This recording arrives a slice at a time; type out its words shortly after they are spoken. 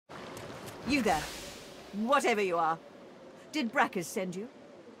You there, whatever you are. Did Brackus send you?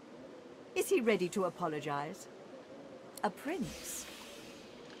 Is he ready to apologize? A prince?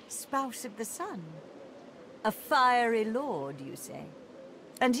 Spouse of the sun? A fiery lord, you say?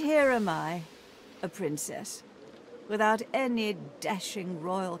 And here am I, a princess, without any dashing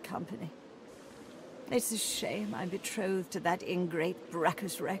royal company. It's a shame I'm betrothed to that ingrate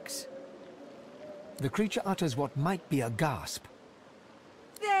Brackus Rex. The creature utters what might be a gasp.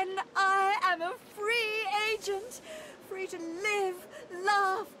 Then I am a free agent, free to live,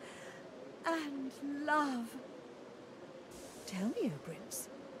 laugh, and love. Tell me, O Prince,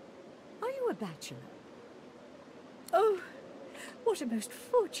 are you a bachelor? Oh, what a most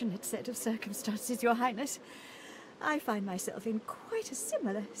fortunate set of circumstances, Your Highness. I find myself in quite a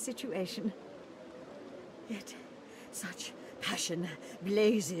similar situation. Yet such passion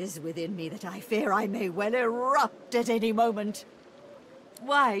blazes within me that I fear I may well erupt at any moment.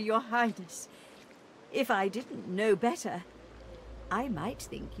 Why, Your Highness, if I didn't know better, I might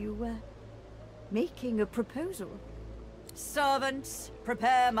think you were making a proposal. Servants,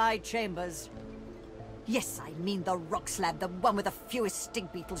 prepare my chambers. Yes, I mean the rock slab, the one with the fewest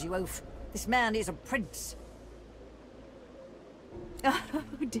stink beetles, you oaf. This man is a prince. Oh,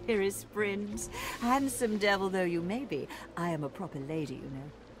 dearest prince, handsome devil though you may be, I am a proper lady, you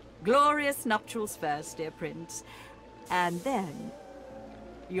know. Glorious nuptials first, dear prince, and then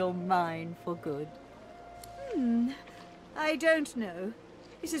you're mine for good. I don't know.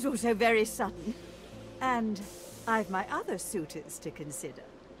 This is also very sudden. And I've my other suitors to consider.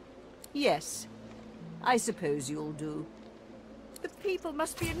 Yes, I suppose you'll do. The people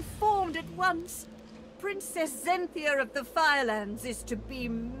must be informed at once. Princess Zenthia of the Firelands is to be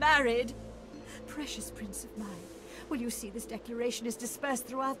married. Precious prince of mine, will you see this declaration is dispersed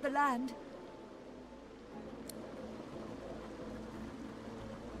throughout the land?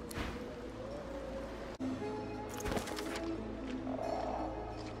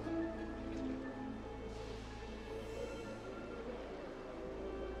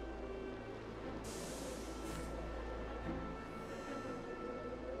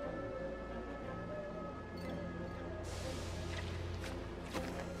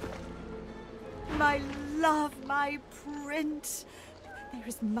 My love, my prince. There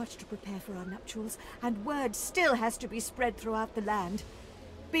is much to prepare for our nuptials, and word still has to be spread throughout the land.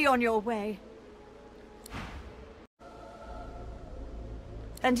 Be on your way.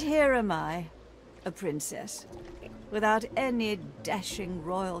 And here am I, a princess, without any dashing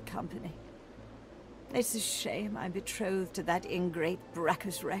royal company. It's a shame I'm betrothed to that ingrate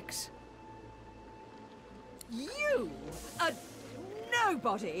Brackus Rex. You, a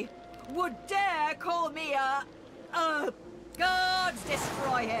nobody, would dare call me a... Gods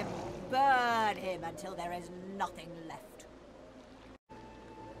destroy him! Burn him until there is nothing left.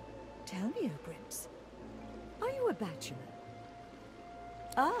 Tell me, O Prince, are you a bachelor?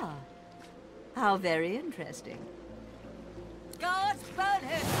 Ah, how very interesting. Gods, burn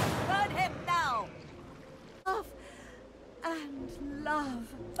him! Burn him now! Love and love.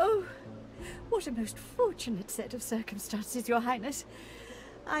 Oh, what a most fortunate set of circumstances, Your Highness.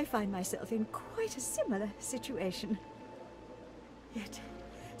 I find myself in quite a similar situation. Yet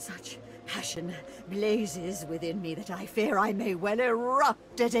such passion blazes within me that I fear I may well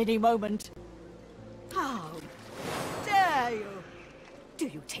erupt at any moment. How dare you? Do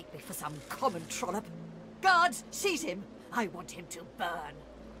you take me for some common trollop? Guards, seize him! I want him to burn.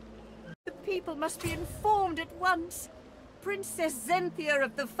 The people must be informed at once. Princess Zenthia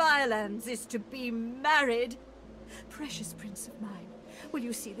of the Firelands is to be married. Precious prince of mine, will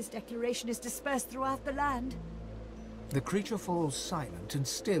you see this declaration is dispersed throughout the land? The creature falls silent and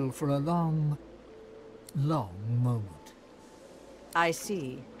still for a long, long moment. I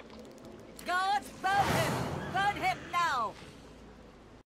see. Guards, burn him!